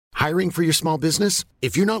Hiring for your small business?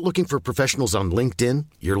 If you're not looking for professionals on LinkedIn,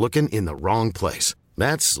 you're looking in the wrong place.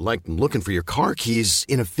 That's like looking for your car keys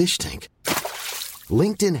in a fish tank.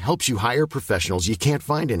 LinkedIn helps you hire professionals you can't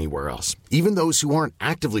find anywhere else, even those who aren't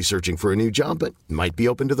actively searching for a new job but might be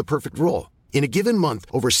open to the perfect role. In a given month,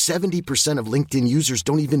 over 70% of LinkedIn users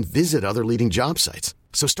don't even visit other leading job sites.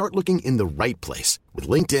 So start looking in the right place. With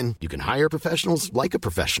LinkedIn, you can hire professionals like a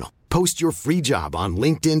professional. Post your free job on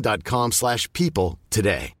linkedin.com/people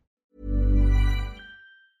today.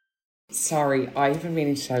 Sorry, I've been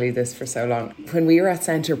meaning to tell you this for so long. When we were at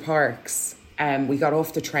Centre Parks, we got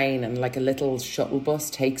off the train and like a little shuttle bus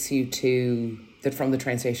takes you from the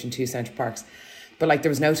train station to Centre Parks. But like there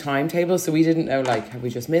was no timetable, so we didn't know like, have we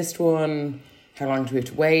just missed one? How long do we have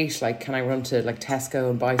to wait? Like, can I run to like Tesco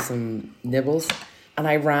and buy some nibbles? And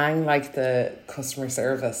I rang like the customer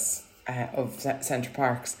service of Centre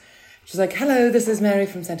Parks. She's like, hello, this is Mary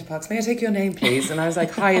from Centre Parks. May I take your name, please? And I was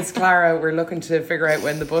like, hi, it's Clara. We're looking to figure out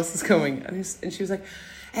when the bus is coming. And she was like,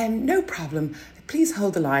 no problem. Please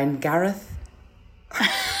hold the line, Gareth. And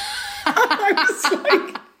I was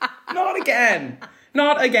like, not again.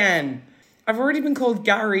 Not again. I've already been called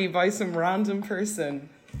Gary by some random person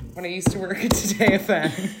when I used to work at Today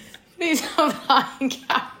FM. Please hold the line,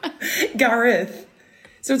 Gareth. Gareth.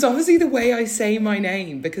 So it's obviously the way I say my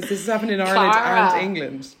name, because this has happened in Ireland Clara. and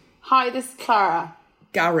England. Hi, this is Clara.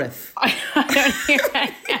 Gareth. I don't hear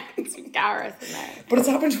it's Gareth now. But it's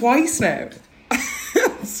happened twice now.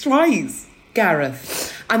 It's twice.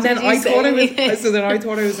 Gareth. And then I thought I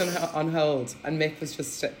was on hold, and Mick was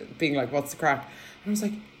just being like, what's the crack? And I was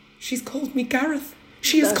like, she's called me Gareth.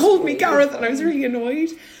 She has called me Gareth. And I was really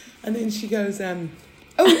annoyed. And then she goes,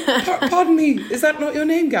 pardon me, is that not your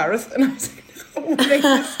name, Gareth? And I was like,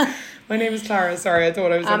 no, my name is Clara. Sorry, I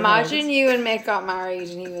thought I was on Imagine you and Mick got married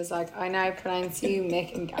and he was like, I now pronounce you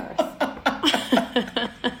Mick and Gareth.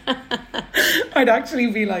 I'd actually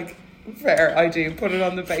be like, fair, I do. Put it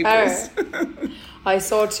on the papers. I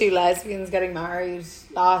saw two lesbians getting married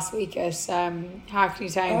last week at Hackney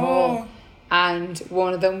Town Hall. And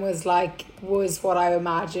one of them was what I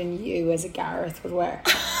imagine you as a Gareth would wear.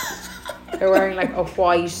 They're wearing like a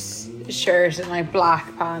white shirt and like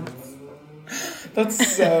black pants.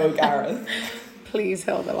 That's so Gareth. Please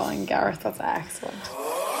hold the line, Gareth. That's excellent.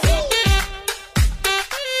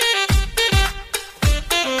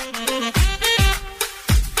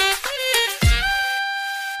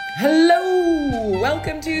 Hello,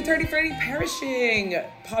 welcome to 30 Friday Perishing.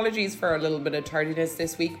 Apologies for a little bit of tardiness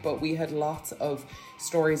this week, but we had lots of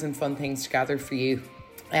stories and fun things to gather for you.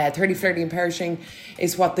 30 Flirty and Perishing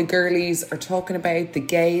is what the girlies are talking about, the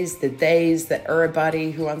gays, the theys, the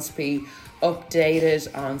everybody who wants to be updated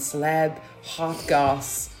on celeb, hot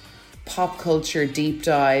goss, pop culture deep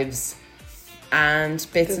dives, and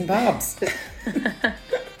bits and bobs.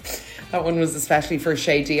 That one was especially for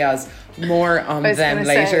Shay Diaz. More on them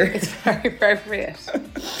later. It's very appropriate.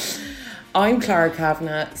 I'm Clara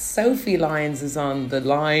Kavanagh. Sophie Lyons is on the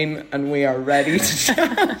line and we are ready to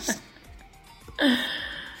chat.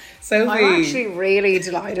 Sophie. I'm actually really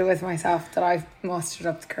delighted with myself that I've mustered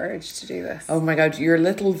up the courage to do this. Oh my God, your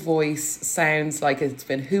little voice sounds like it's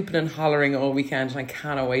been hooping and hollering all weekend and I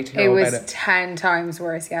cannot wait to hear about it. It was 10 times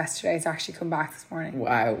worse yesterday. It's actually come back this morning.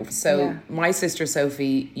 Wow. So my sister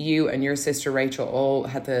Sophie, you and your sister Rachel all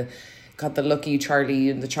got the lucky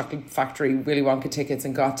Charlie and the Chocolate Factory Willy Wonka tickets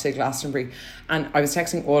and got to Glastonbury. And I was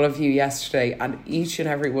texting all of you yesterday and each and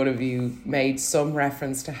every one of you made some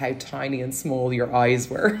reference to how tiny and small your eyes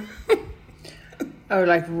were. Oh,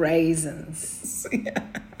 like raisins. Yeah.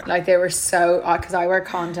 Like they were so, because I wear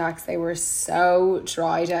contacts, they were so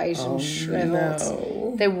dried out and shriveled.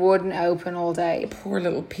 No. They wouldn't open all day. Poor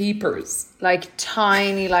little peepers. Like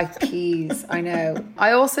tiny, like peas. I know.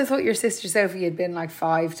 I also thought your sister Sophie had been like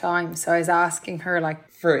 5 times. So I was asking her like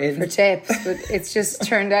for tips. But it's just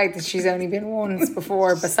turned out that she's only been once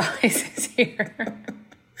before besides this year.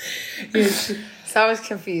 So that was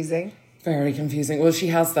confusing. Very confusing. Well, she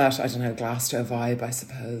has that, I don't know, Glasto vibe, I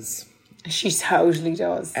suppose. She totally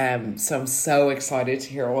does. So I'm so excited to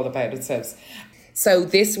hear all about it, Sis. So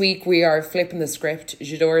this week we are flipping the script.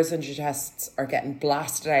 J'adores and J'tests are getting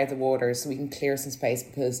blasted out of the water so we can clear some space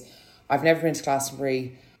because I've never been to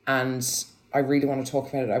Glastonbury and I really want to talk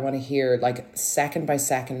about it. I want to hear like second by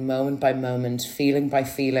second, moment by moment, feeling by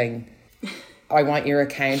feeling. I want your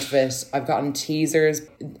account of it. I've gotten teasers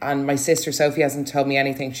and my sister Sophie hasn't told me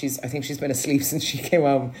anything. I think she's been asleep since she came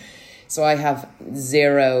home. So I have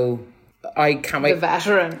zero. I can't wait. The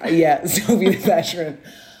veteran. Yeah, Sophie the veteran.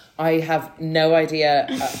 I have no idea.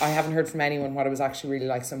 I haven't heard from anyone what it was actually really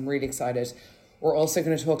like, so I'm really excited. We're also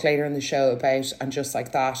going to talk later in the show about, and just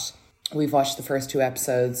like that, We've watched the first 2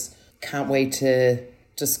 episodes. Can't wait to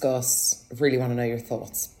discuss. Really want to know your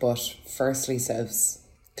thoughts. But firstly, Sevs,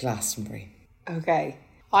 Glastonbury. Okay.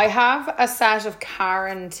 I have a set of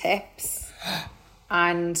Karen tips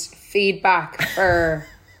and feedback for,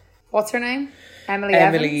 what's her name? Emily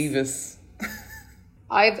Evis.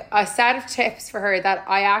 I've a set of tips for her that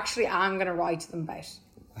I actually am going to write to them about.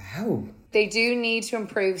 Wow. They do need to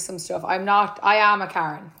improve some stuff. I am a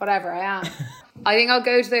Karen. Whatever, I am. I think I'll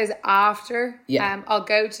go to those after. Yeah. I'll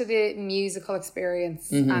go to the musical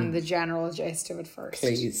experience and the general gist of it first.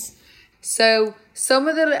 Please. So some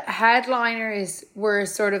of the headliners were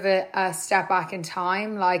sort of a step back in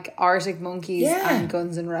time, like Arctic Monkeys and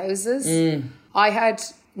Guns N' Roses. I had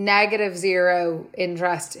 -0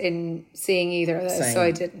 interest in seeing either of those, Same. so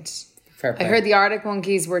I didn't. Fair play. I heard the Arctic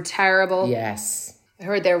Monkeys were terrible. Yes. I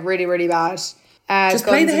heard they're really, really bad. Just Guns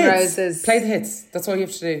play the N' hits. Roses. Play the hits. That's all you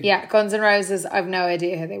have to do. Yeah, Guns N' Roses, I've no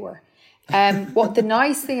idea who they were. What the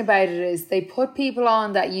nice thing about it is they put people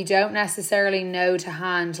on that you don't necessarily know to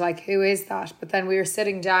hand, like who is that? But then we were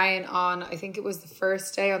sitting down on, I think it was the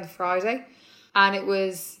first day on the Friday, and it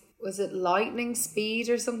was it Lightning Speed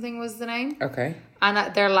or something was the name? Okay.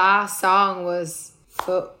 And their last song was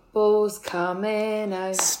Football's Coming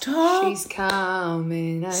Out. Stop. She's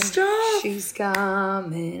coming out. Stop. She's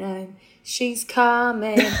coming out. She's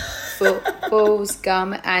coming. Football's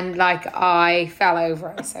coming. And like I fell over.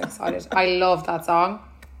 I was so excited. I love that song.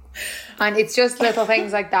 And it's just little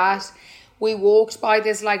things like that. We walked by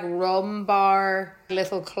this like rum bar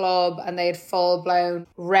little club and they had full blown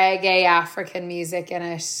reggae African music in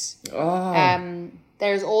it. Oh.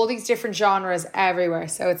 There's all these different genres everywhere,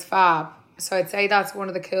 so it's fab. So I'd say that's one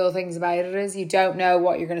of the cool things about it is you don't know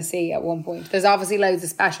what you're going to see at one point. There's obviously loads of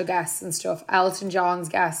special guests and stuff. Elton John's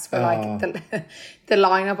guests were like the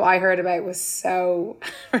lineup I heard about was so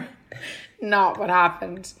not what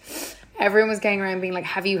happened. Everyone was going around being like,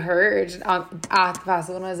 have you heard at the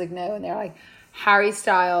festival? And I was like, no. And they're like, Harry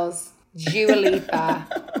Styles, Dua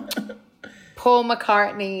Lipa, Paul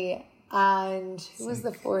McCartney, and who was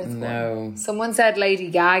the fourth one? Someone said Lady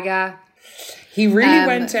Gaga. He really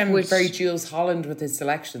went very Jules Holland with his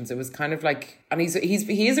selections. It was kind of like, and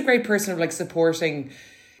he is a great person of like supporting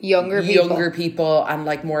younger people and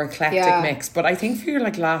like more eclectic mix. But I think for your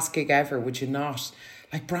like last gig ever, would you not?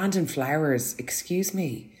 Like Brandon Flowers, excuse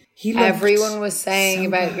me. Everyone was saying so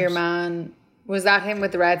about your man. Was that him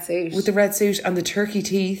with the red suit? With the red suit and the turkey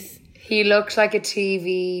teeth. He looked like a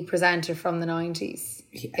TV presenter from the 90s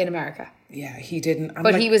in America. Yeah, he didn't.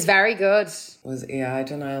 But like, he was very good. I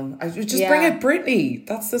don't know. I would just bring out Britney.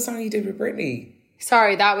 That's the song he did with Britney.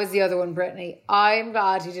 Sorry, that was the other one, Britney. I'm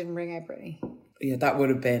glad he didn't bring out Britney. Yeah, that would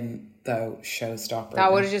have been, though, showstopper.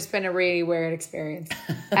 That would have just been a really weird experience.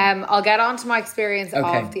 I'll get on to my experience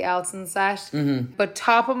of the Elton set. Mm-hmm. But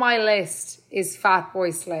top of my list is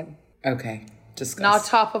Fatboy Slim. Okay, discuss. Not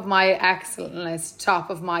top of my excellent list. Top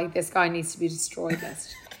of my this guy needs to be destroyed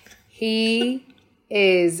list. He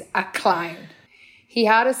is a clown. He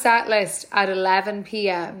had a set list at 11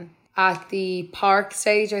 p.m. at the Park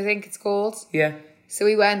stage, I think it's called. Yeah. So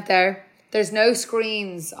we went there. There's no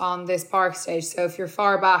screens on this Park stage, so if you're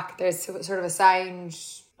far back, there's sort of a sound,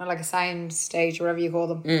 not like a sound stage or whatever you call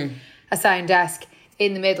them, a sound desk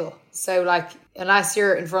in the middle. So like, unless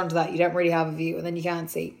you're in front of that, you don't really have a view and then you can't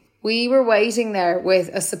see. We were waiting there with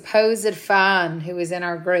a supposed fan who was in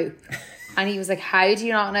our group. And he was like, how do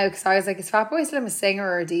you not know? Because I was like, is Fatboy Slim a singer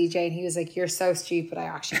or a DJ? And he was like, you're so stupid, I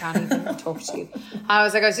actually can't even talk to you. And I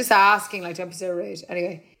was like, I was just asking, like, don't be so rude.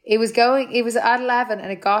 Anyway, it was at 11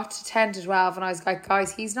 and it got to 10 to 12. And I was like,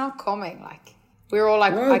 guys, he's not coming. Like, we were all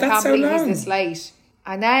like, I can't believe he's this late.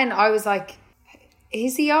 And then I was like,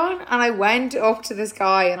 is he on? And I went up to this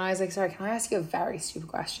guy and I was like, sorry, can I ask you a very stupid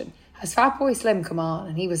question? Has Fatboy Slim come on?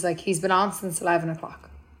 And he was like, he's been on since 11 o'clock.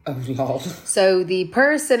 Oh, lol. So the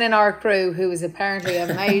person in our crew who was apparently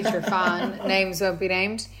a major fan, names won't be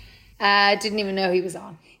named, didn't even know he was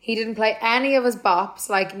on. He didn't play any of his bops,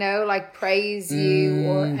 like no, like Praise You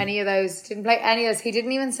or any of those. Didn't play any of those. He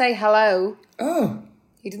didn't even say hello. Oh.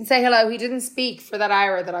 He didn't say hello. He didn't speak for that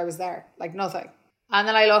hour that I was there. Like nothing. And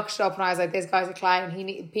then I looked up and I was like, this guy's a clown.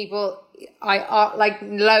 Like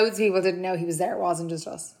loads of people didn't know he was there. It wasn't just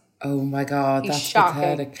us. Oh my God, that's shocking.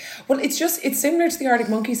 pathetic. Well, it's similar to the Arctic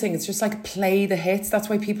Monkeys thing. It's just like play the hits. That's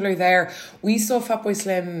why people are there. We saw Fatboy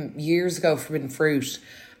Slim years ago, Forbidden Fruit,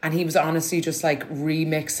 and he was honestly just like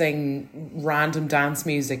remixing random dance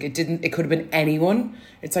music. It could have been anyone.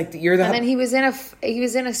 It's like you're the. And then he was in a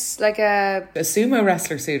sumo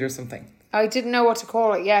wrestler suit or something. I didn't know what to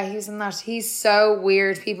call it. Yeah, he was in that. He's so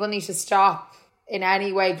weird. People need to stop in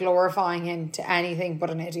any way glorifying him to anything but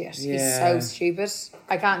an idiot. He's Yeah. so stupid.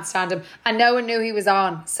 I can't stand him. And no one knew he was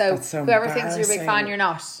on. So, That's so whoever thinks you're a big fan,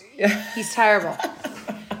 embarrassing. you're not. He's terrible.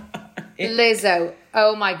 Lizzo,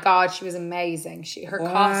 oh my God, she was amazing. Her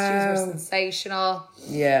costumes were sensational.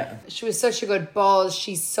 Yeah. She was such a good buzz.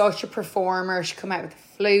 She's such a performer. She come out with the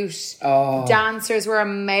flute. Oh. Dancers were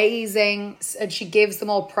amazing. And she gives them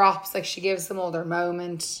all props. Like, she gives them all their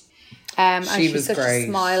moment. And she's was such great. a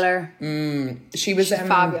smiler. She's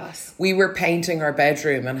fabulous. We were painting our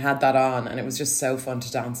bedroom and had that on, and it was just so fun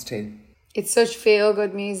to dance to. It's such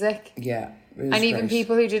feel-good music. Yeah. It was And even great.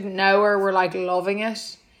 people who didn't know her were like loving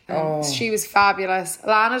it. She was fabulous.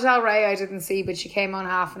 Lana Del Rey I didn't see, but she came on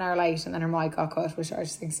half an hour late and then her mic got cut, which I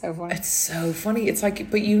just think is so funny. It's so funny. It's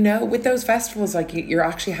like, but you know, with those festivals, like you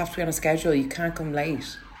actually have to be on a schedule. You can't come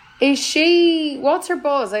late. Is she, what's her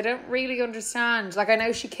buzz? I don't really understand. Like, I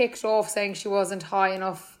know she kicked off saying she wasn't high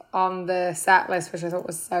enough on the set list, which I thought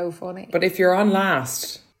was so funny. But if you're on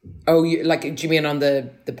last, do you mean on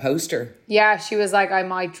the poster? Yeah, she was like, I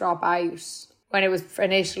might drop out when it was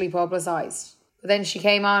initially publicised. But then she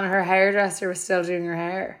came on and her hairdresser was still doing her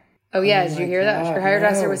hair. Oh yeah, did you hear that? Her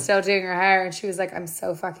hairdresser was still doing her hair and she was like, I'm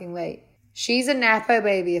so fucking late. She's a Nepo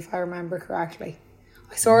baby, if I remember correctly.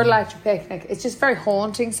 I saw her at Electric Picnic. It's just very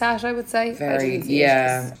haunting set, I would say.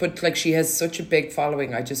 But like she has such a big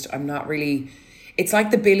following. I'm not really, it's like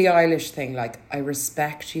the Billie Eilish thing. Like, I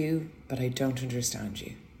respect you, but I don't understand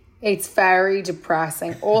you. It's very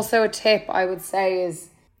depressing. Also, a tip I would say is,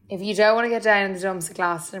 if you don't want to get down in the dumps at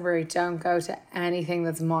Glastonbury, don't go to anything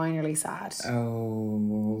that's minorly sad.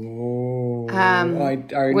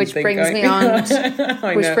 Which brings me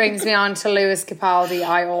on to Lewis Capaldi.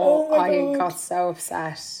 I got so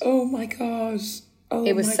upset. Oh my gosh!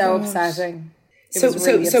 It was so upsetting.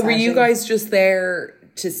 So were you guys just there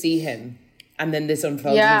to see him, and then this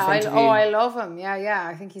unfolded in front of you? I love him. Yeah.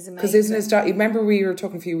 I think he's amazing. Because isn't his remember we were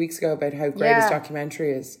talking a few weeks ago about how great his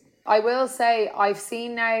documentary is. I will say, I've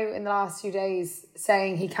seen now in the last few days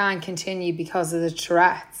saying he can't continue because of the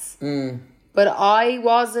Tourette's. But I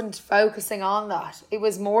wasn't focusing on that. It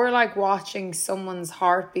was more like watching someone's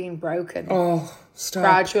heart being broken. Oh, stop.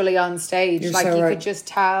 Gradually on stage. You're like so you right. could just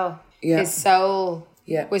tell his soul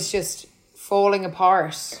was just falling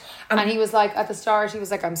apart. And he was like, at the start, he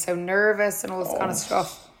was like, I'm so nervous and all this kind of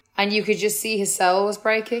stuff. And you could just see his soul was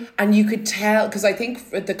breaking. And you could tell, because I think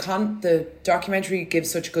the documentary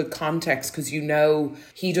gives such good context, because you know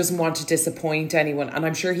he doesn't want to disappoint anyone. And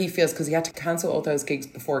I'm sure he feels, because he had to cancel all those gigs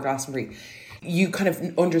before Glastonbury, you kind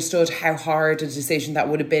of understood how hard a decision that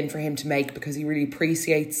would have been for him to make, because he really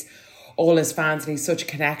appreciates all his fans and he's such a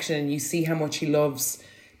connection, and you see how much he loves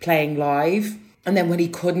playing live. And then when he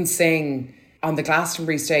couldn't sing on the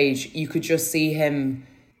Glastonbury stage, you could just see him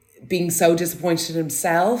being so disappointed in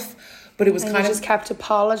himself. But it was and kind he of just kept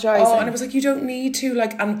apologising. and it was like, you don't need to,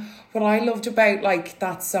 like. And what I loved about like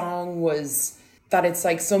that song was that it's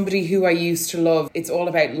like somebody who I used to love. It's all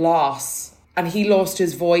about loss, and he lost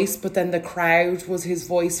his voice, but then the crowd was his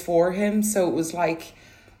voice for him. So it was like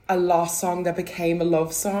a lost song that became a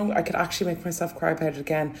love song. I could actually make myself cry about it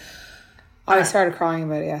again. I started crying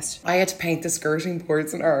about it yesterday. I had to paint the skirting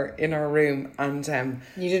boards in our room, and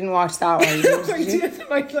you didn't watch that one. I did.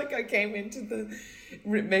 I came into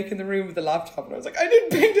making the room with the laptop, and I was like, I didn't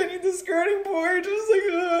paint any of the skirting board.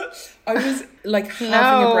 I was like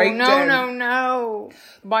having a breakdown. No.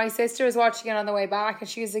 My sister was watching it on the way back, and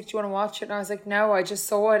she was like, do you want to watch it? And I was like, no, I just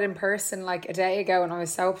saw it in person like a day ago, and I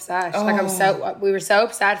was so upset. We were so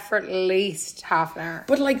upset for at least half an hour.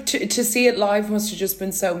 But like to see it live must have just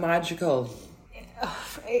been so magical.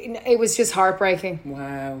 It was just heartbreaking.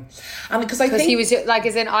 Wow. And because he was just, like,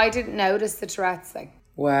 as in, I didn't notice the Tourette's thing.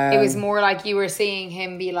 Wow. It was more like you were seeing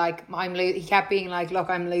him be like, he kept being like, look,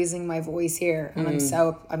 I'm losing my voice here, and I'm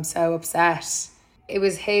so upset. It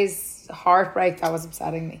was his heartbreak that was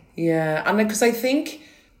upsetting me. Yeah. And because I think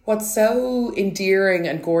what's so endearing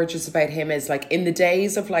and gorgeous about him is, like, in the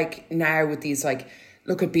days of like now with these, like,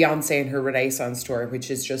 look at Beyonce and her Renaissance tour,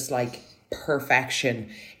 which is just like perfection.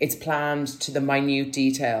 It's planned to the minute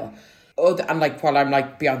detail. And like, while I'm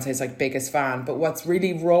like Beyonce's like biggest fan, but what's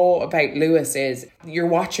really raw about Lewis is you're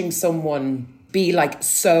watching someone be like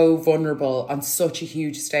so vulnerable on such a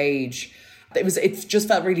huge stage. It just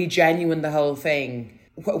felt really genuine, the whole thing.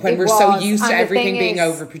 When we're so used to everything being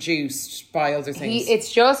overproduced by other things.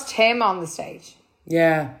 It's just him on the stage.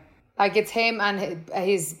 Yeah. Like, it's him and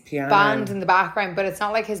his piano band in the background, but it's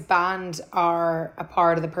not like his band are a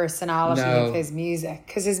part of the personality of his music.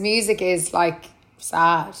 Because his music is like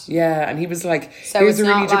sad. Yeah, and he was like, So here's a it's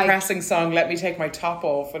really not like- depressing song, Let Me Take My Top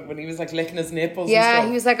Off, and when he was like licking his nipples and Yeah, stuff.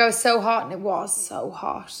 he was like, I was so hot, and it was so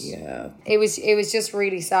hot. Yeah. It was just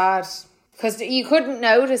really sad. Because you couldn't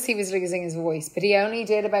notice he was losing his voice, but he only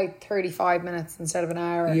did about 35 minutes instead of an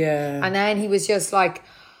hour. Yeah. And then he was just like,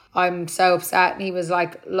 I'm so upset. And he was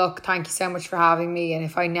like, look, thank you so much for having me. And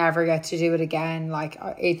if I never get to do it again, like,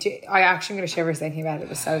 I actually going to shivers thinking about it. It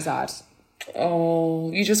was so sad.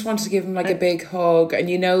 Oh, you just wanted to give him like a big hug, and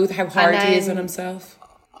you know how hard he is on himself.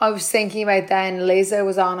 I was thinking about then Lizzo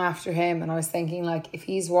was on after him, and I was thinking like, if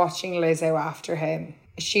he's watching Lizzo after him,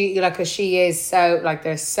 cause she is so like,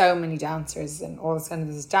 there's so many dancers and all this kind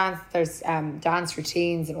of, there's dance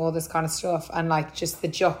routines and all this kind of stuff, and like just the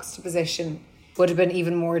juxtaposition would have been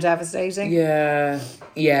even more devastating. Yeah,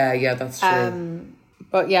 that's true.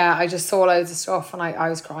 But yeah, I just saw loads of stuff, and I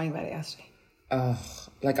was crying about it yesterday. Oh,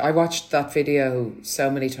 like I watched that video so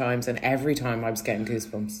many times, and every time I was getting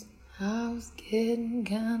goosebumps. I was getting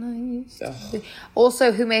kind of used to.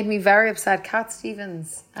 Also, who made me very upset, Cat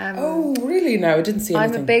Stevens. Oh, really? No, I didn't see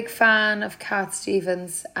anything. I'm a big fan of Cat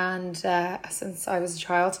Stevens, and since I was a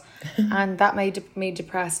child, and that made me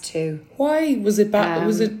depressed too. Why? Was it bad?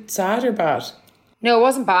 Was it sad or bad? No, it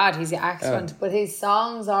wasn't bad. He's excellent, but his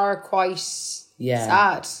songs are quite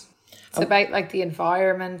sad. It's about like the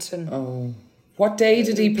environment and. What day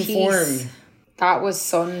did he perform? Peace. That was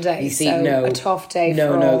Sunday, no, a tough day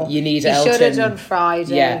for all. No, you need Elton. You should have done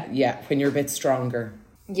Friday. Yeah, when you're a bit stronger.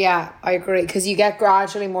 Yeah, I agree, because you get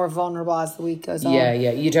gradually more vulnerable as the week goes on. Yeah,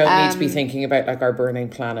 you don't need to be thinking about like our burning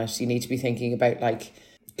planet. You need to be thinking about like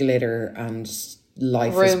glitter and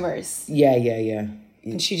life. Rumours. Yeah.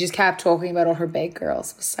 And she just kept talking about all her big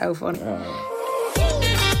girls. It was so funny.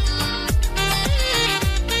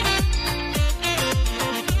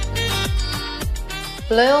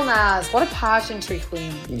 Lil Nas, what a pageantry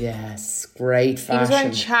queen. Yes, great fashion. He was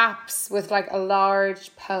wearing chaps with like a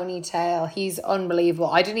large ponytail. He's unbelievable.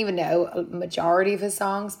 I didn't even know a majority of his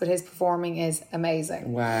songs, but his performing is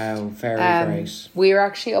amazing. Wow, very great. We were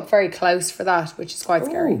actually up very close for that, which is quite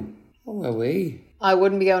scary. Oh, are we? I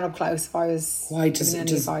wouldn't be going up close if I was giving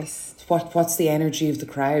any advice. What's the energy of the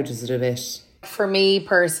crowd? Is it a bit? For me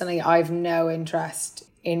personally, I've no interest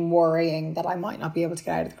in worrying that I might not be able to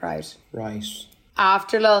get out of the crowd. Right.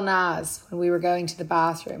 After Lil Nas, when we were going to the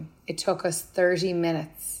bathroom, it took us 30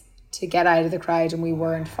 minutes to get out of the crowd, and we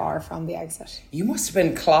weren't far from the exit. You must have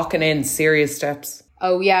been clocking in serious steps.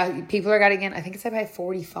 Oh yeah, people are getting in. I think it's about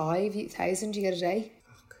 45,000 you get a day.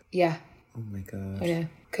 Fuck. Yeah. Oh my God. I know.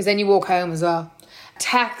 Because then you walk home as well.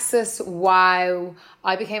 Texas, wow.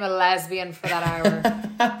 I became a lesbian for that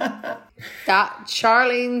hour. That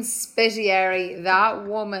Charlene Spittieri, that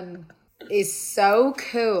woman is so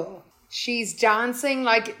cool. She's dancing,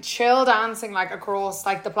 like chill dancing, like across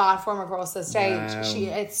like the platform across the stage.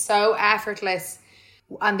 Wow. It's so effortless.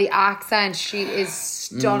 And the accent, she is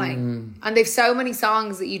stunning. And they've so many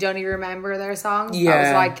songs that you don't even remember their songs. Yeah. That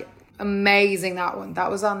was like amazing, that one.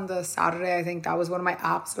 That was on the Saturday, I think. That was one of my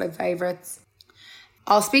absolute favourites.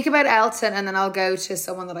 I'll speak about Elton, and then I'll go to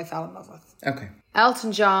someone that I fell in love with. Okay.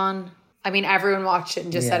 Elton John. I mean, everyone watched it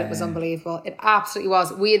and just said it was unbelievable. It absolutely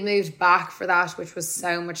was. We had moved back for that, which was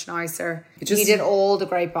so much nicer. He did all the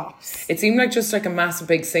great bops. It seemed like just like a massive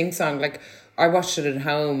big sing song. Like I watched it at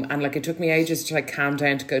home, and like it took me ages to like calm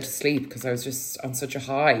down to go to sleep because I was just on such a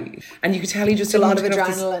high. And you could tell he just didn't a lot want of to get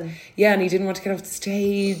adrenaline. And he didn't want to get off the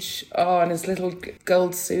stage. Oh, in his little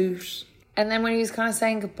gold suit. And then when he was kind of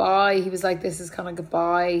saying goodbye, he was like, "This is kind of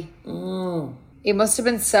goodbye." It must have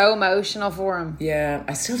been so emotional for him. Yeah,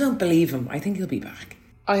 I still don't believe him. I think he'll be back.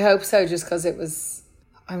 I hope so, just because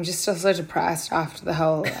I'm just so depressed after the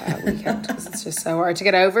whole weekend because it's just so hard to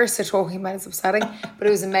get over. So talking about it's upsetting, but it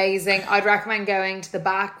was amazing. I'd recommend going to the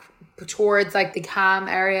back towards like the cam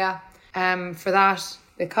area for that,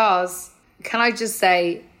 because can I just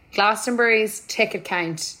say Glastonbury's ticket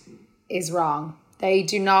count is wrong. They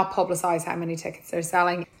do not publicise how many tickets they're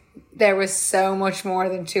selling. There was so much more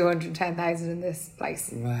than 210,000 in this place.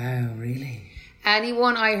 Wow, really?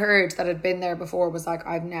 Anyone I heard that had been there before was like,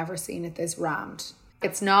 I've never seen it this rammed.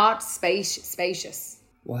 It's not spacious.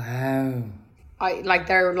 Wow.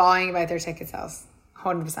 They're lying about their ticket sales.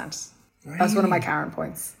 100%. Really? That's one of my Karen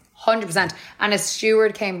points. 100%. And a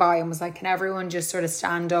steward came by and was like, can everyone just sort of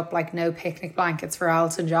stand up, like no picnic blankets for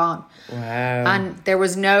Elton John? Wow. And there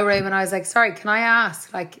was no room, and I was like, sorry, can I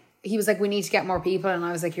ask? Like, he was like, we need to get more people. And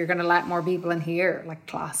I was like, you're going to let more people in here? Like,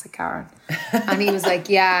 classic Karen. And he was like,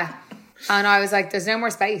 yeah. And I was like, there's no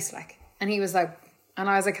more space. Like, and he was like, and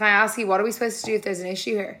I was like, can I ask you, what are we supposed to do if there's an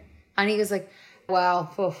issue here? And he was like,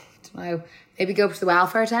 well, don't know, maybe go up to the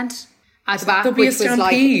welfare tent. at the back, There'll be a which was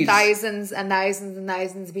like stampede. thousands and thousands and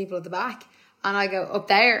thousands of people at the back. And I go, up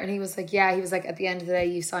there? And he was like, yeah. He was like, at the end of the day,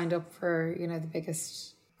 you signed up for, you know, the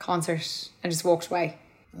biggest concert, and just walked away.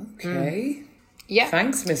 Okay. Yeah.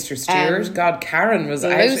 Thanks, Mr. Stewart. God, Karen was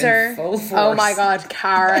out in full force. Oh my God,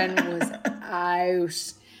 Karen was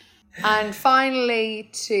out. And finally,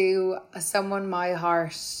 to someone my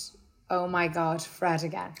heart, oh my God, Fred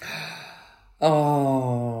again.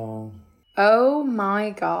 Oh. Oh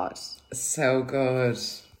my God. So good.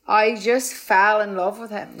 I just fell in love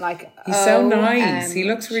with him. Like, He's so nice. He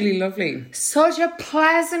looks really lovely. Such a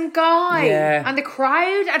pleasant guy. Yeah. And the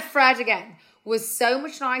crowd at Fred again was so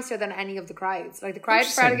much nicer than any of the crowds. Like, the crowd at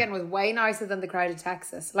Fred again was way nicer than the crowd at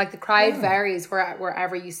Texas. Like, the crowd varies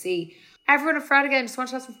wherever you see. Everyone at Fred again just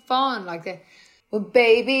wants to have some fun. Like, well,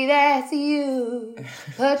 baby, that's you.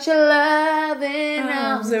 Put your loving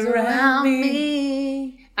arms around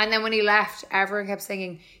me. And then when he left, everyone kept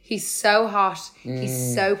singing, he's so hot,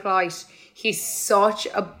 he's so polite, he's such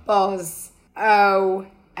a buzz.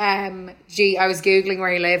 OMG. I was Googling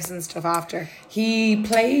where he lives and stuff after. He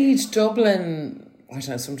played Dublin, I don't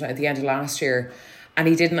know, sometime at the end of last year, and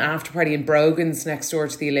he did an after party in Brogan's next door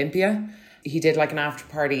to the Olympia. He did like an after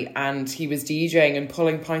party, and he was DJing and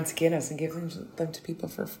pulling pints of Guinness and giving them to people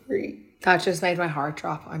for free. That just made my heart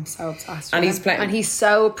drop. I'm so obsessed with And him. he's playing. And he's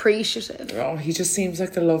so appreciative. Oh, he just seems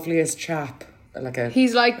like the loveliest chap.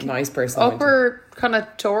 He's like a nice person. upper kind of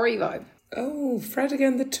Tory vibe. Oh, Fred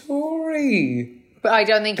again, the Tory. But I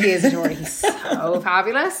don't think he is a Tory. He's so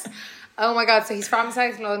fabulous. Oh my God. So he's from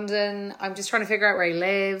South London. I'm just trying to figure out where he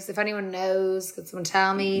lives. If anyone knows, could someone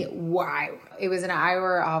tell me? Wow. It was an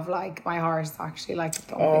hour of like my heart is actually like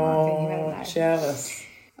thumping on thinking about it now. Jealous.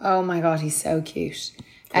 Oh my God, he's so cute.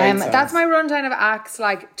 That's my rundown of acts,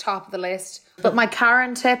 like top of the list. But my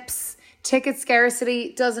Karen tips, ticket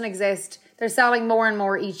scarcity doesn't exist. They're selling more and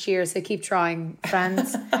more each year, so keep trying,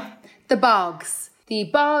 friends. The Bogs. The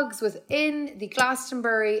Bogs was in the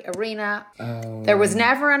Glastonbury arena. Oh. There was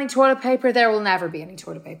never any toilet paper. There will never be any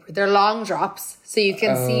toilet paper. They're long drops, so you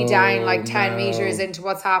can see down like 10 metres into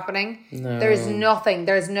what's happening. No. There's nothing.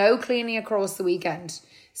 There's no cleaning across the weekend.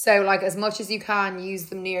 So like as much as you can, use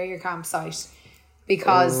them near your campsite.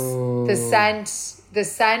 Because the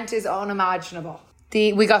scent is unimaginable.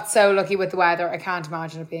 We got so lucky with the weather. I can't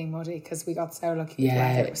imagine it being muddy because we got so lucky with the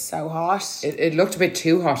weather. It was so hot. It looked a bit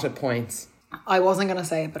too hot at points. I wasn't going to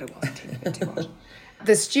say it, but it wasn't a bit too hot.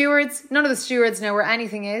 The stewards, none of the stewards know where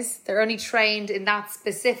anything is. They're only trained in that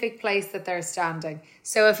specific place that they're standing.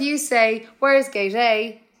 So if you say, where's gate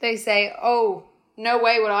A? They say, oh, no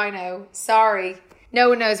way would I know. Sorry. No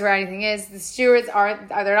one knows where anything is. The stewards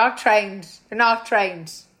they're not trained. They're not trained.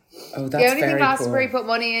 Oh, that's the only thing very Glastonbury cool. put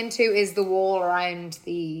money into is the wall around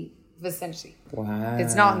the vicinity. Wow.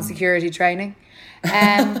 It's not in security training.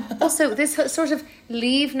 Also, this sort of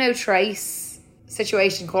leave no trace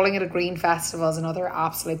situation, calling it a green festival, is another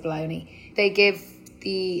absolute baloney. They give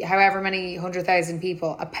the however many 100,000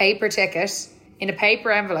 people a paper ticket in a paper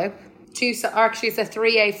envelope. Actually, it's a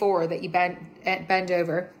 3A4 that you bend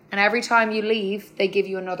over. And every time you leave, they give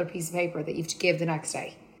you another piece of paper that you have to give the next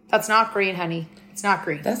day. That's not green, honey. It's not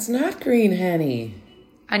green. That's not green, honey.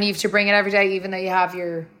 And you have to bring it every day, even though you have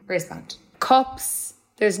your wristband. Cups.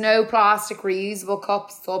 There's no plastic reusable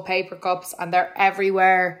cups. It's all paper cups, and they're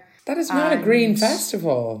everywhere. That is not a green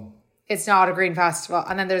festival. It's not a green festival.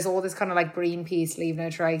 And then there's all this kind of like Greenpeace, leave no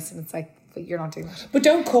trace. And it's like, but you're not doing that. But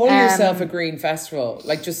don't call yourself a green festival.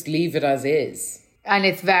 Like, just leave it as is. And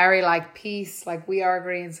it's very like peace, like we are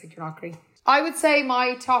green, it's like you're not green. I would say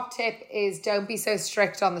my top tip is don't be so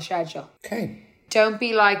strict on the schedule. Okay. Don't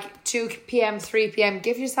be like 2 p.m, 3 p.m.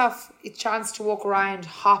 Give yourself a chance to walk around,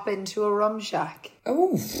 hop into a rum shack.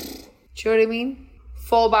 Oh. Do you know what I mean?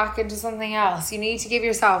 Fall back into something else. You need to give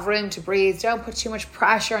yourself room to breathe. Don't put too much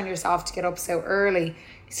pressure on yourself to get up so early.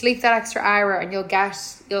 Sleep that extra hour and you'll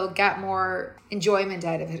get more enjoyment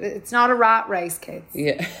out of it. It's not a rat race, kids.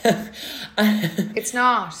 Yeah. It's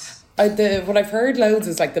not. What I've heard loads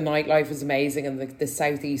is like the nightlife is amazing, and the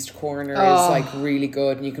southeast corner is like really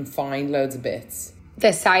good, and you can find loads of bits.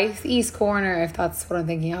 The southeast corner, if that's what I'm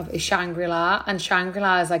thinking of, is Shangri-La, and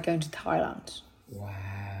Shangri-La is like going to Thailand. Wow.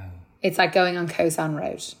 It's like going on Koh San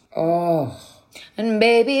Road. Oh. And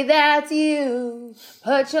baby, that's you.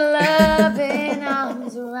 Put your loving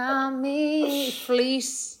arms around me.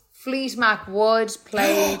 Fleet Mac Wood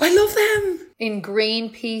played. I love them. In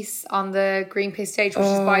Greenpeace, on the Greenpeace stage, which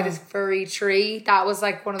is by this furry tree. That was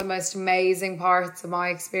like one of the most amazing parts of my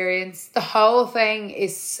experience. The whole thing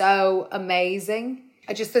is so amazing.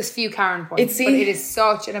 Just this few Karen points, but it is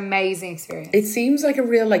such an amazing experience. It seems like a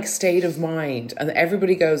real like state of mind, and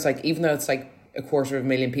everybody goes like, even though it's like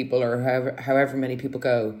 250,000 people or however many people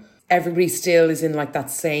go, everybody still is in like that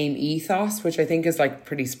same ethos, which I think is like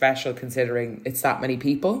pretty special considering it's that many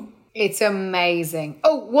people. It's amazing.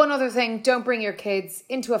 Oh, one other thing. Don't bring your kids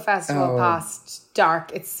into a festival past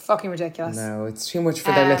dark. It's fucking ridiculous. No, it's too much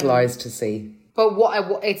for their little eyes to see. But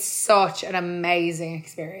it's such an amazing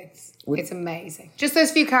experience. It's amazing. Just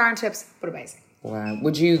those few Karen tips, but amazing. Wow.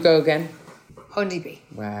 Would you go again? 100p.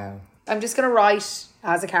 Wow. I'm just going to write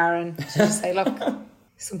as a Karen to just say, look,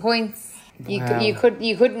 some points. Wow. You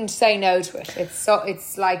couldn't say no to it.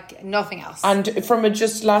 It's like nothing else. And from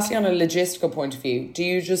lastly on a logistical point of view, do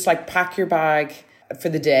you just like pack your bag for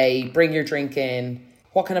the day, bring your drink in?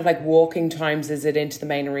 What kind of like walking times is it into the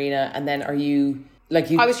main arena? And then are you like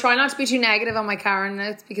you? I was trying not to be too negative on my Karen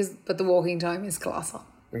notes but the walking time is colossal.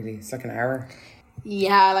 Really, it's like an hour.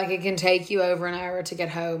 Yeah, like it can take you over an hour to get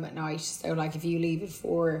home at night. So like if you leave at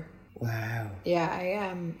 4. Wow. Yeah, I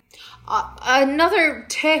am. Another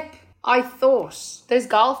tip. I thought there's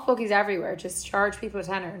golf buggies everywhere. Just charge people a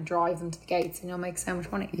tenner and drive them to the gates and you'll make so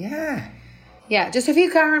much money. Yeah. Yeah, just a few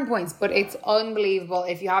Karen points, but it's unbelievable.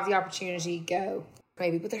 If you have the opportunity, go.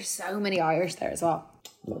 Maybe, but there's so many Irish there as well.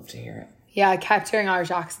 Love to hear it. Yeah, I kept hearing Irish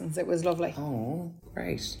accents. It was lovely. Oh,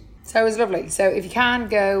 great. So it was lovely. So if you can,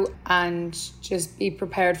 go and just be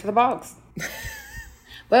prepared for the bogs.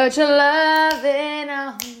 But your loving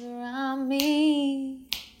arms around me.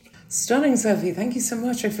 Stunning, Sophie. Thank you so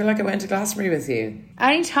much. I feel like I went to Glastonbury with you.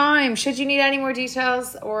 Anytime. Should you need any more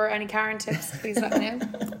details or any Karen tips, please let me know.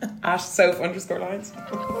 At Soph_lines.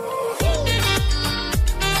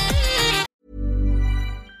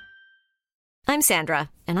 I'm Sandra,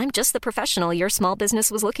 and I'm just the professional your small business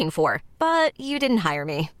was looking for. But you didn't hire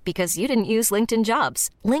me because you didn't use LinkedIn Jobs.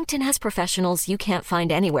 LinkedIn has professionals you can't find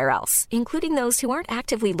anywhere else, including those who aren't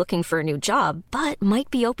actively looking for a new job, but might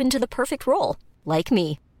be open to the perfect role, like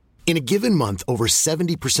me. In a given month, over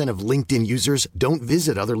 70% of LinkedIn users don't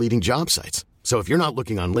visit other leading job sites. So if you're not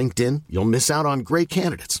looking on LinkedIn, you'll miss out on great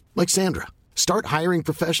candidates like Sandra. Start hiring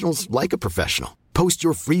professionals like a professional. Post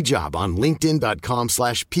your free job on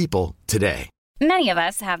linkedin.com/people today. Many of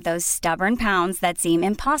us have those stubborn pounds that seem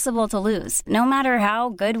impossible to lose, no matter how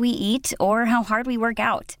good we eat or how hard we work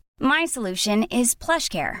out. My solution is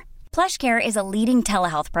PlushCare. PlushCare is a leading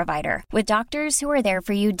telehealth provider with doctors who are there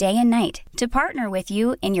for you day and night to partner with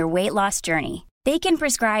you in your weight loss journey. They can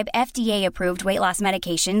prescribe FDA-approved weight loss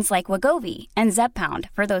medications like Wegovy and Zepbound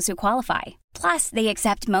for those who qualify. Plus, they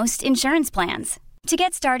accept most insurance plans. To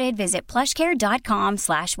get started, visit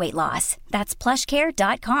plushcare.com/weightloss. That's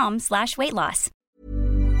plushcare.com/weightloss.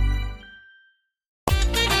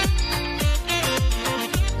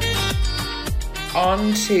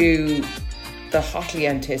 On to the hotly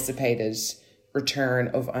anticipated return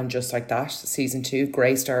of And Just Like That, Season 2,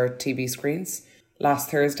 Greystar TV screens,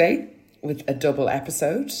 last Thursday with a double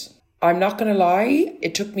episode. I'm not going to lie,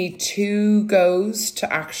 it took me 2 goes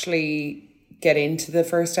to actually get into the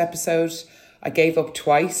first episode. I gave up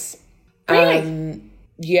twice. Really?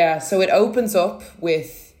 Yeah, so it opens up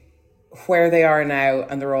with where they are now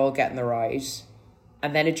and they're all getting the ride.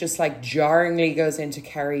 And then it just like jarringly goes into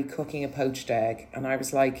Kerry cooking a poached egg. And I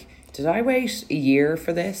was like, did I wait a year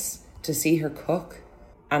for this to see her cook?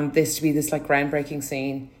 And this to be this like groundbreaking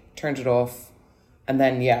scene. Turned it off. And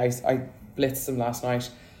then, yeah, I blitzed them last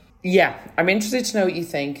night. Yeah, I'm interested to know what you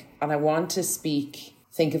think. And I want to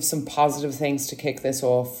think of some positive things to kick this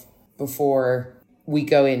off before we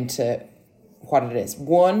go into what it is.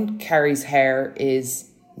 One, Kerry's hair is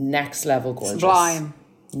next level gorgeous. Sublime.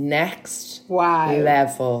 Next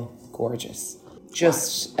level gorgeous.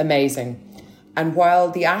 Just amazing. And while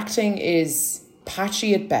the acting is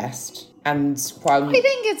patchy at best, and while I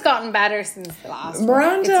think it's gotten better since the last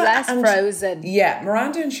Miranda one. It's less frozen. Yeah,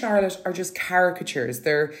 Miranda and Charlotte are just caricatures.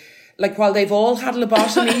 They're like, while they've all had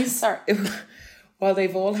lobotomies, while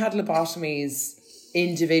they've all had lobotomies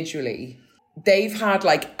individually, they've had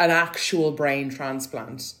like an actual brain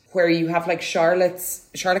transplant where you have like Charlotte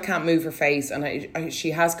can't move her face, and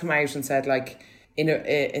she has come out and said like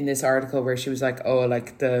in this article where she was like, oh,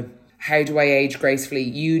 like the how do I age gracefully?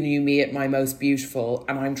 You knew me at my most beautiful,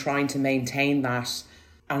 and I'm trying to maintain that,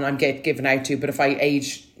 and I'm get given out to. But if I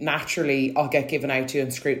age naturally, I'll get given out to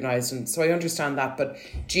and scrutinised. And so I understand that. But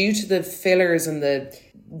due to the fillers and the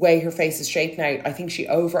way her face is shaped now, I think she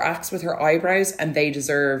overacts with her eyebrows, and they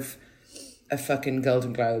deserve a fucking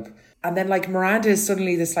Golden Globe. And then like Miranda is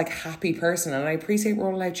suddenly this like happy person, and I appreciate we're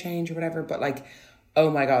all allowed change or whatever, but like, oh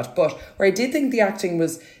my God. But where I did think the acting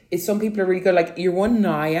is some people are really good. Like your one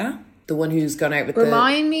Naya, the one who's gone out with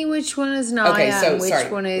Remind me which one is Naya and which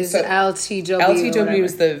one is LTW. LTW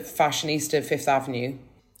is the fashionista Fifth Avenue.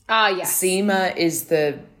 Ah, yes. Seema is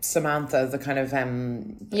the Samantha, the kind of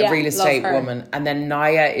real love estate her. woman. And then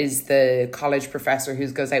Naya is the college professor who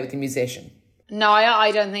goes out with the musician. Naya,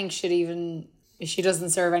 I don't think she doesn't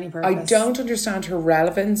serve any purpose. I don't understand her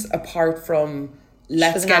relevance apart from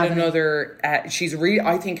let's get another.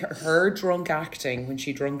 I think her drunk acting when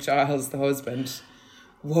she drunk Giles, the husband,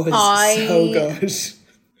 was so good.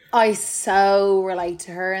 I so relate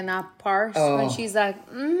to her in that part when she's like,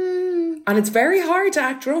 And it's very hard to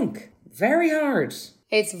act drunk. Very hard.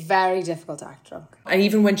 It's very difficult to act drunk. And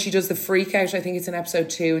even when she does the freak out, I think it's in episode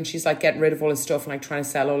 2, and she's like getting rid of all his stuff and like trying to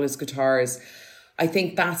sell all his guitars. I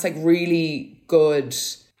think that's like really good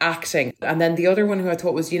acting. And then the other one who I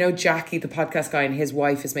thought was, Jackie, the podcast guy, and his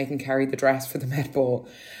wife is making Carrie the dress for the Met Ball.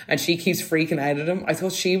 And she keeps freaking out at him. I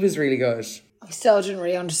thought she was really good. I still didn't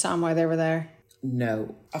really understand why they were there.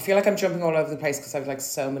 No. I feel like I'm jumping all over the place because I've like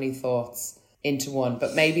so many thoughts into one.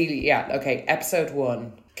 But maybe, episode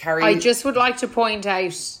 1. Carrie... I just would like to point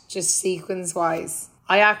out, just sequence-wise,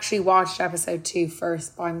 I actually watched episode 2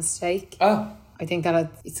 first by mistake. Oh. I think that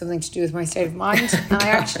it's something to do with my state of mind. And I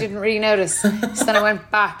actually didn't really notice. So then I went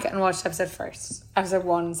back and watched episode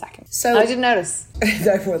 1 second. So I didn't notice.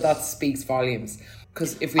 Therefore, that speaks volumes.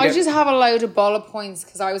 Because if we I just have a load of bullet points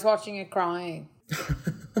because I was watching it crying.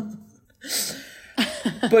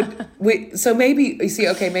 But so maybe, you see,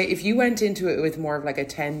 okay, if you went into it with more of like a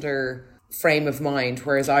tender frame of mind,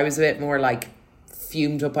 whereas I was a bit more like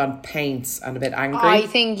fumed up on paints and a bit angry. I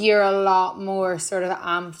think you're a lot more sort of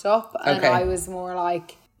amped up, and I was more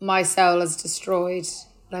like, my soul is destroyed.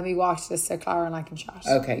 Let me watch this so Clara and I can chat.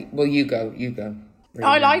 Okay, well you go. Really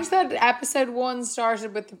I liked that episode 1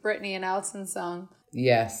 started with the Britney and Elton song.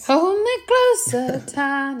 Yes. Hold me closer,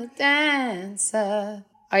 tiny dancer.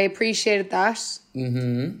 I appreciated that.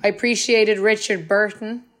 Mm-hmm. I appreciated Richard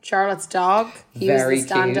Burton, Charlotte's dog. He Very was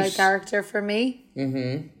the standout cute character for me.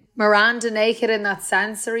 Mm-hmm. Miranda naked in that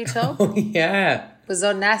sensory tub. Oh, yeah. Was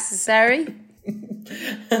unnecessary.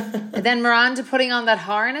 And then Miranda putting on that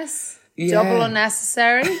harness. Yeah. Double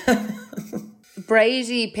unnecessary.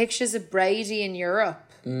 Pictures of Brady in Europe.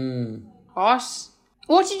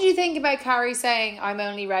 What did you think about Carrie saying, I'm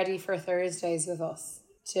only ready for Thursdays with us,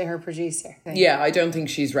 to her producer? Yeah, I don't think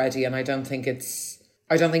she's ready, and I don't think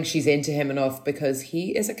she's into him enough, because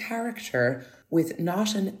he is a character with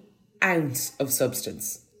not an ounce of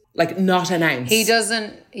substance. Like, not an ounce. He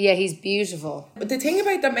doesn't... Yeah, he's beautiful. But the thing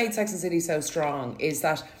about that made Sex and the City so strong is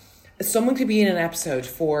that someone could be in an episode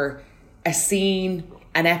for a scene,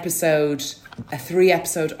 an episode, a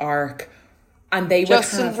 3-episode arc, and they would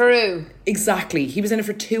Justin Theroux. Exactly. He was in it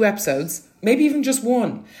for 2 episodes, maybe even just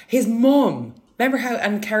 1. His mum... Remember how...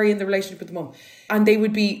 And Carrie in the relationship with the mum. And they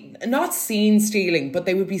would be not scene stealing, but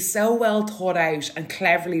they would be so well thought out and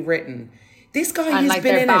cleverly written. This guy has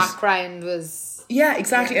been in it. And their background was... Yeah,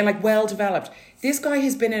 exactly. Yeah. And like well developed. This guy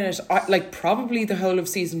has been in it like probably the whole of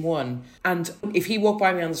season 1. And if he walked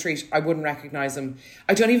by me on the street, I wouldn't recognise him.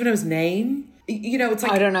 I don't even know his name. It's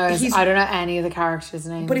like... I don't know any of the characters'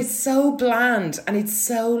 names. But it's so bland and it's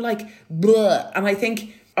so like blah. And I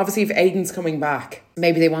think obviously if Aidan's coming back,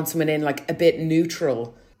 maybe they want someone in like a bit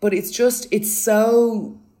neutral. But it's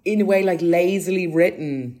so in a way like lazily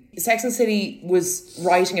written. Sex and the City was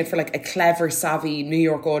writing it for like a clever, savvy New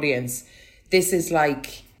York audience. This is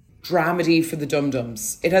like dramedy for the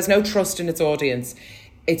dum-dums. It has no trust in its audience.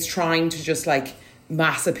 It's trying to just like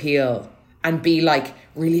mass appeal and be like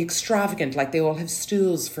really extravagant. Like they all have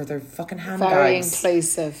stools for their fucking handbags. Very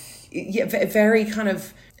inclusive. Yeah, very kind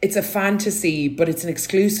of... It's a fantasy, but it's an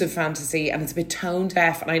exclusive fantasy, and it's a bit tone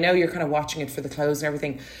deaf. And I know you're kind of watching it for the clothes and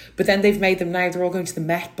everything, but then they've made them now, they're all going to the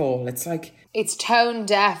Met Ball. It's like... It's tone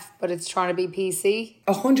deaf, but it's trying to be PC.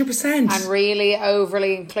 100%. And really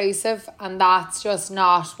overly inclusive. And that's just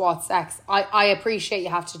not what sex... I appreciate you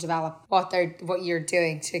have to develop what you're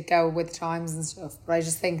doing to go with times and stuff. But I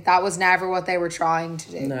just think that was never what they were trying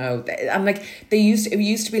to do. No. And like, it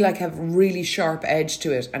used to be like have a really sharp edge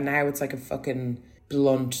to it. And now it's like a fucking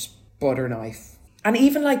blunt butter knife. And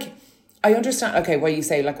even like... I understand, okay, what you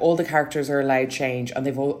say, like all the characters are allowed change and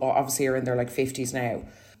they've all obviously are in their like 50s now.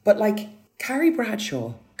 But like Carrie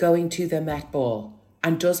Bradshaw going to the Met Ball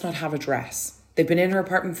and does not have a dress. They've been in her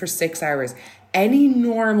apartment for 6 hours. Any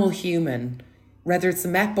normal human, whether it's the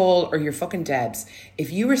Met Ball or your fucking Debs,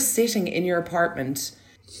 if you were sitting in your apartment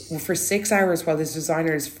for 6 hours while this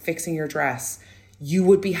designer is fixing your dress, you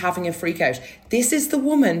would be having a freak out. This is the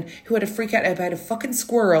woman who had a freak out about a fucking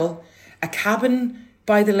squirrel, a cabin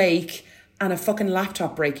by the lake, and a fucking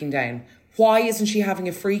laptop breaking down. Why isn't she having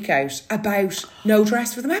a freak out about no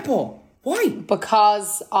dress for the Met Ball? Why?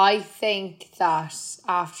 Because I think that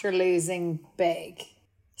after losing big,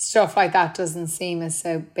 stuff like that doesn't seem as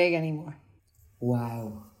so big anymore.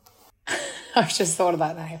 Wow. I've just thought of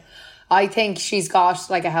that now. I think she's got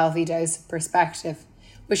like a healthy dose of perspective,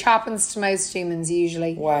 which happens to most humans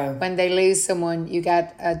usually. Wow. When they lose someone, you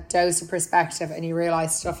get a dose of perspective and you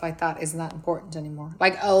realise stuff like that isn't that important anymore.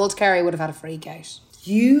 Like old Kerry would have had a freak out.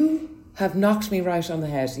 You have knocked me right on the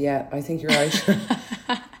head. Yeah, I think you're right.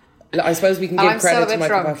 I suppose we can give credit to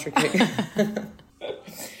Michael Patrick King.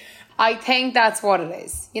 I think that's what it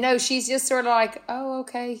is. You know, she's just sort of like, oh,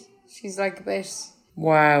 okay. She's like a bit...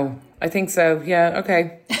 Wow. I think so. Yeah,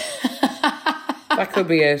 okay. That could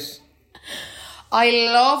be it. I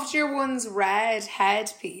loved your one's red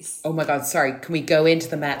headpiece. Oh my God, sorry. Can we go into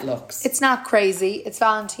the Met looks? It's not crazy. It's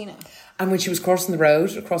Valentina. And when she was crossing the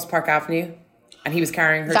road across Park Avenue and he was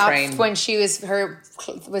carrying her train. That's when she was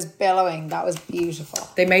billowing. That was beautiful.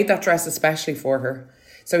 They made that dress especially for her.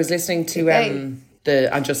 So I was listening to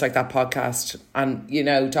the And Just Like That podcast, and you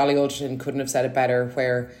know, Dolly Alderton couldn't have said it better,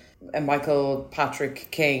 where Michael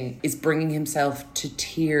Patrick King is bringing himself to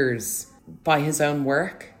tears by his own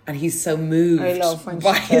work, and he's so moved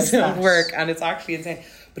by his own work, and it's actually insane.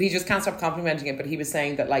 But he just can't stop complimenting it. But he was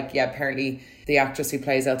saying that, like, yeah, apparently the actress who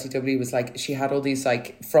plays LTW was like, she had all these,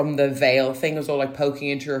 like, from the veil thing, it was all like poking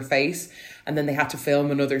into her face, and then they had to film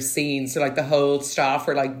another scene, so like the whole staff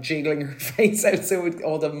were like jiggling her face out so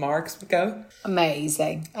all the marks would go.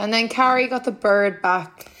 Amazing. And then Carrie got the bird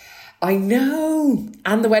back. I know.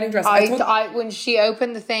 And the wedding dress. I when she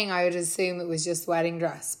opened the thing, I would assume it was just wedding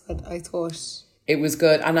dress, but I thought it was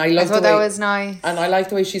good. And I thought that was nice. And I liked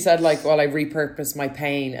the way she said, like, well, I repurposed my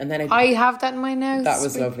pain. And then I have that in my notes. That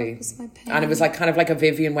was lovely. And it was like kind of like a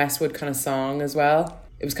Vivienne Westwood kind of song as well.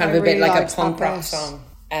 It was kind of a bit like a punk rock song.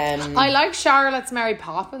 I like Charlotte's Mary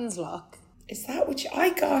Poppins look. Is that what I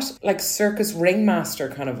got? Like circus ringmaster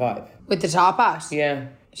kind of vibe. With the top hat? Yeah.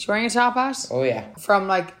 Is she wearing a top hat? Oh, yeah. From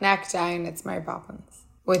like neck down, it's Mary Poppins.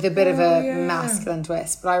 With a bit of a masculine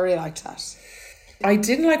twist. But I really liked that. I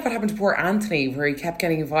didn't like what happened to poor Anthony, where he kept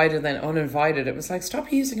getting invited and then uninvited. It was like,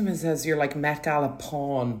 stop using him as your like Met Gala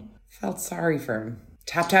pawn. Felt sorry for him.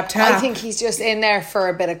 Tap, tap, tap. I think he's just in there for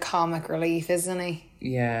a bit of comic relief, isn't he?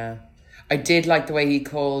 Yeah. I did like the way he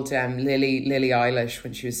called Lily Eilish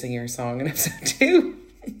when she was singing her song in episode 2.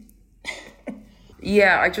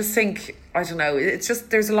 Yeah, I just think, I don't know, it's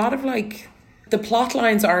just, there's a lot of like, the plot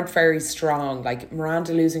lines aren't very strong. Like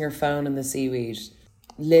Miranda losing her phone in the seaweed,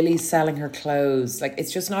 Lily selling her clothes. Like,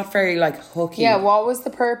 it's just not very like hooky. Yeah, what was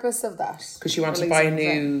the purpose of that? Because she wanted to buy a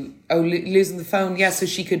new, losing the phone. Yeah, so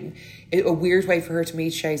she could, a weird way for her to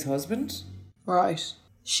meet Shay's husband. Right.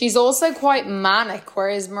 She's also quite manic,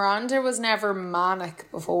 whereas Miranda was never manic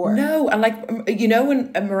before. No, and like, you know,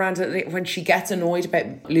 when Miranda, when she gets annoyed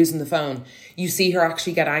about losing the phone, you see her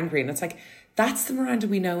actually get angry, and it's like, that's the Miranda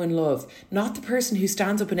we know and love, not the person who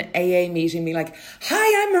stands up in an AA meeting and be like,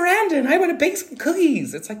 hi, I'm Miranda and I want to bake some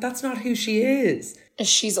cookies. It's like, that's not who she is.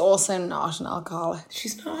 She's also not an alcoholic.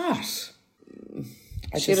 She's not.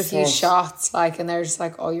 She had a few shots, like, and they're just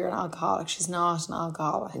like, oh, you're an alcoholic. She's not an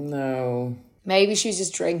alcoholic. No. Maybe she's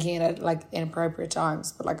just drinking it at like inappropriate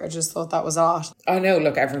times, but like I just thought that was odd. I know,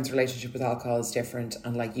 look, everyone's relationship with alcohol is different,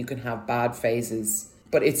 and like you can have bad phases,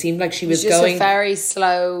 but it seemed like she was just going a very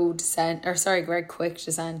slow descent, or sorry, very quick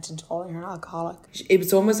descent into calling her an alcoholic. It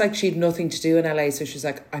was almost like she had nothing to do in LA, so she's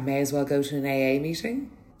like, I may as well go to an AA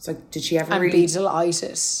meeting. It's like, did she ever really be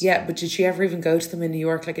delighted? Yeah, but did she ever even go to them in New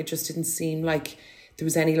York? Like, it just didn't seem like there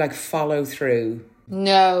was any like follow through.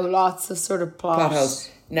 No, lots of sort of plot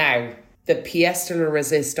holes. Now, the pièce de la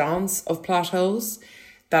résistance of plot holes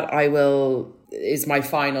is my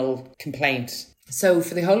final complaint. So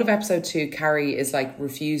for the whole of episode 2, Carrie is like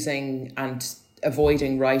refusing and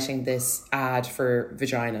avoiding writing this ad for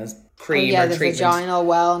vaginas, cream or treatment. The vaginal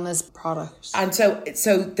wellness product. And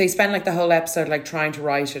so they spend like the whole episode like trying to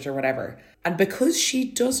write it or whatever. And because she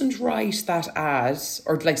doesn't write that ad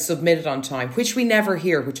or like submit it on time, which we never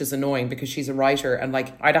hear, which is annoying because she's a writer, and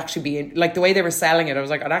like I'd actually be in, like the way they were selling it, I was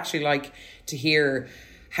like, I'd actually like to hear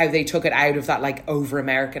how they took it out of that like over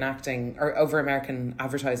American acting or over American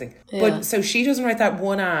advertising. Yeah. But so she doesn't write that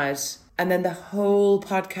one ad, and then the whole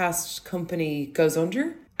podcast company goes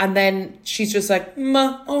under. And then she's just like,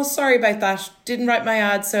 oh, sorry about that. Didn't write my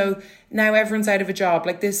ad, so now everyone's out of a job.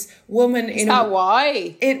 Like this woman in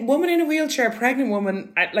woman in a wheelchair, pregnant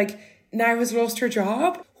woman, like now has lost her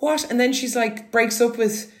job. What? And then she's like breaks up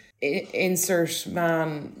with insert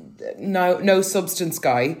man, no substance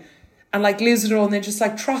guy, and like loses it all, and then just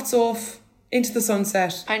like trots off into the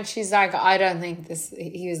sunset. And she's like, I don't think this.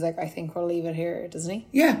 He was like, I think we'll leave it here, doesn't he?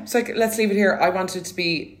 Yeah, it's like, let's leave it here. I want it to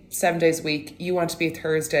be 7 days a week. You want to be a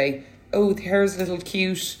Thursday. oh, here's a little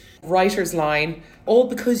cute writer's line. All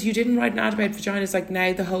because you didn't write an ad about vaginas, like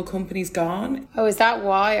now the whole company's gone. Oh, is that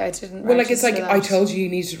why I didn't Well, like it's like, that? I told you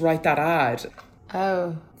needed to write that ad.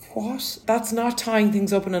 Oh. What? That's not tying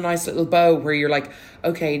things up in a nice little bow where you're like,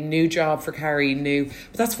 okay, new job for Carrie, new.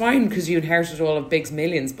 But that's fine because you inherited all of Big's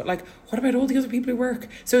millions. But like, what about all the other people who work?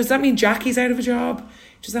 So does that mean Jackie's out of a job?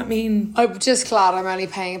 Does that mean... I'm just glad I'm only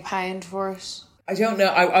paying £1 for it. I don't know.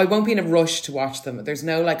 I won't be in a rush to watch them. There's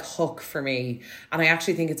no like hook for me. And I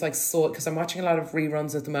actually think it's like so... Because I'm watching a lot of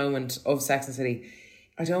reruns at the moment of Sex and the City.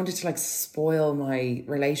 I don't want it to like spoil my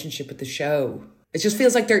relationship with the show. It just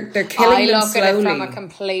feels like they're killing them slowly. I look at it from a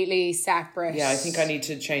completely separate... Yeah, I think I need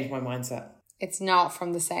to change my mindset. It's not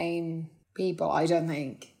from the same people, I don't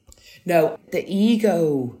think. No, the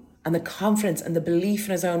ego and the confidence and the belief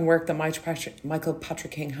in his own work that Michael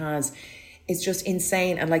Patrick King has is just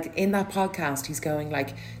insane. And like in that podcast, he's going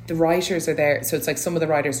like, the writers are there. So it's like some of the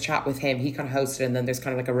writers chat with him. He kind of hosted it, and then there's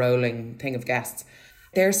kind of like a rolling thing of guests.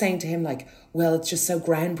 They're saying to him like, well, it's just so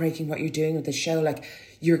groundbreaking what you're doing with the show. Like,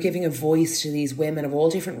 you're giving a voice to these women of all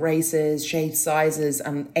different races, shapes, sizes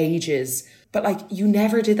and ages. But like, you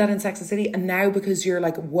never did that in Sex and the City. And now because you're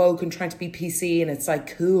like woke and trying to be PC and it's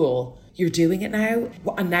like cool, you're doing it now.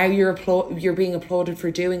 And now you're being applauded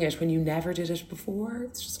for doing it when you never did it before.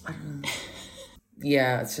 It's just, I don't know.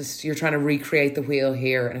 Yeah, it's just, you're trying to recreate the wheel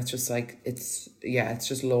here. And it's just like, it's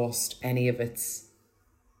just lost any of its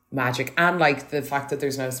magic. And like the fact that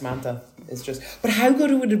there's no Samantha is just... But how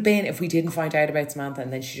good it would have been if we didn't find out about Samantha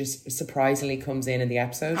and then she just surprisingly comes in the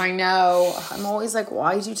episode. I know. I'm always like,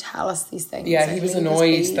 why do you tell us these things? Yeah, like, he was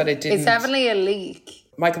annoyed that it didn't... It's definitely a leak.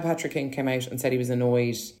 Michael Patrick King came out and said he was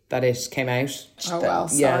annoyed that it came out. Oh, well,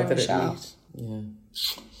 sorry, Michelle. Yeah.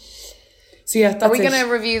 So yeah, that's Are we going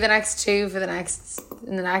to review the next two in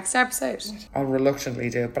the next episode? I'll reluctantly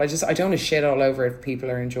do it, but I don't want to shit all over it if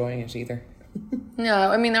people are enjoying it either.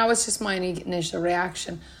 No, I mean, that was just my initial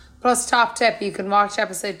reaction. Plus, top tip, you can watch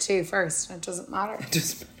episode 2 first. It doesn't matter. It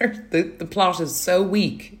doesn't matter. The plot is so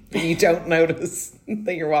weak that you don't notice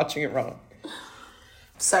that you're watching it wrong.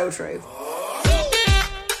 So true.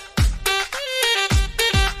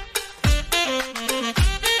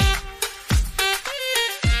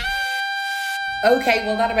 Okay,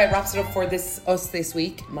 well, that about wraps it up for us this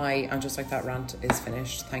week. My And Just Like That rant is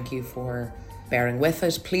finished. Thank you for bearing with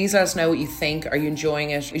it. Please let us know what you think. Are you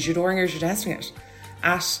enjoying it? Is you adoring it or is you testing it?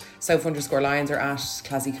 At Soph_Lions or at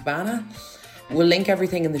Classy Cabana. We'll link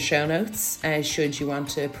everything in the show notes should you want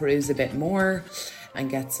to peruse a bit more and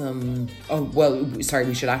get some... Oh, well, sorry,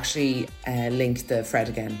 we should actually link the Fred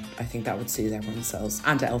again. I think that would suit everyone themselves.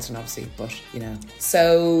 And to Elton, obviously, but, you know.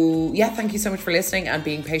 So, yeah, thank you so much for listening and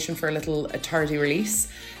being patient for a little tardy release.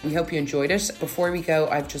 We hope you enjoyed it. Before we go,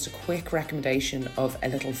 I have just a quick recommendation of a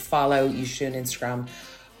little follow you should on Instagram.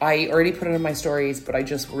 I already put it in my stories, but I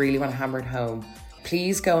just really want to hammer it home.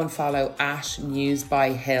 Please go and follow at News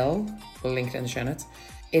by Hill. We'll link it in the show notes.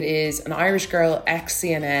 It is an Irish girl,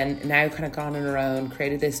 ex-CNN, now kind of gone on her own,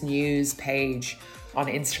 created this news page on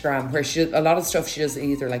Instagram where she does a lot of stuff. She does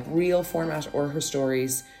either like real format or her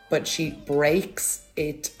stories, but she breaks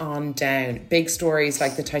it on down. Big stories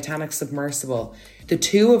like the Titanic submersible. The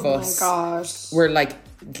two of us were like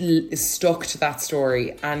stuck to that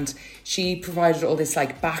story, and she provided all this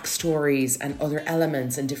like backstories and other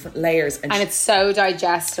elements and different layers, and it's so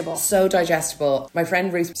digestible. My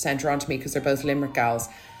friend Ruth sent her on to me because they're both Limerick gals,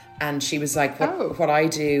 and she was like, what I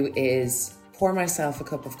do is pour myself a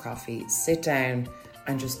cup of coffee, sit down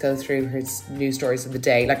and just go through her news stories of the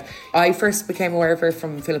day. Like, I first became aware of her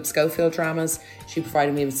from Philip Schofield dramas. She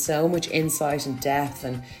provided me with so much insight and depth,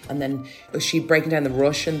 and then she breaking down the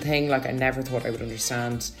Russian thing like I never thought I would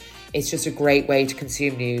understand. It's just a great way to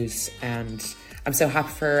consume news, and I'm so happy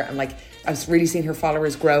for her. And like, I've really seen her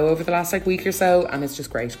followers grow over the last like week or so, and it's just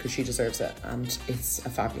great because she deserves it, and it's a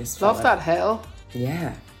fabulous follow. Love that hill.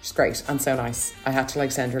 Yeah, she's great and so nice. I had to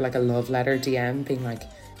like send her like a love letter DM being like,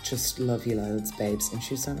 just love you loads, babes. And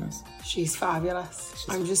she's so nice. She's fabulous.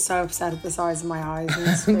 I'm just so upset at the size of my eyes. In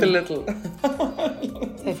this the little.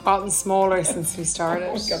 They've gotten smaller since we started.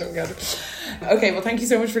 Oh my God. Okay, well, thank you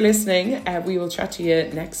so much for listening. We will chat to you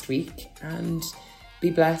next week. And be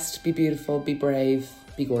blessed, be beautiful, be brave,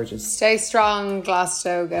 be gorgeous. Stay strong,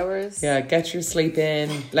 Glasgow goers. Yeah, get your sleep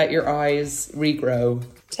in. Let your eyes regrow.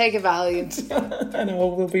 Take a Valiant. I know,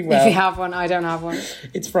 we'll be well. If you have one, I don't have one.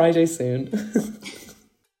 It's Friday soon.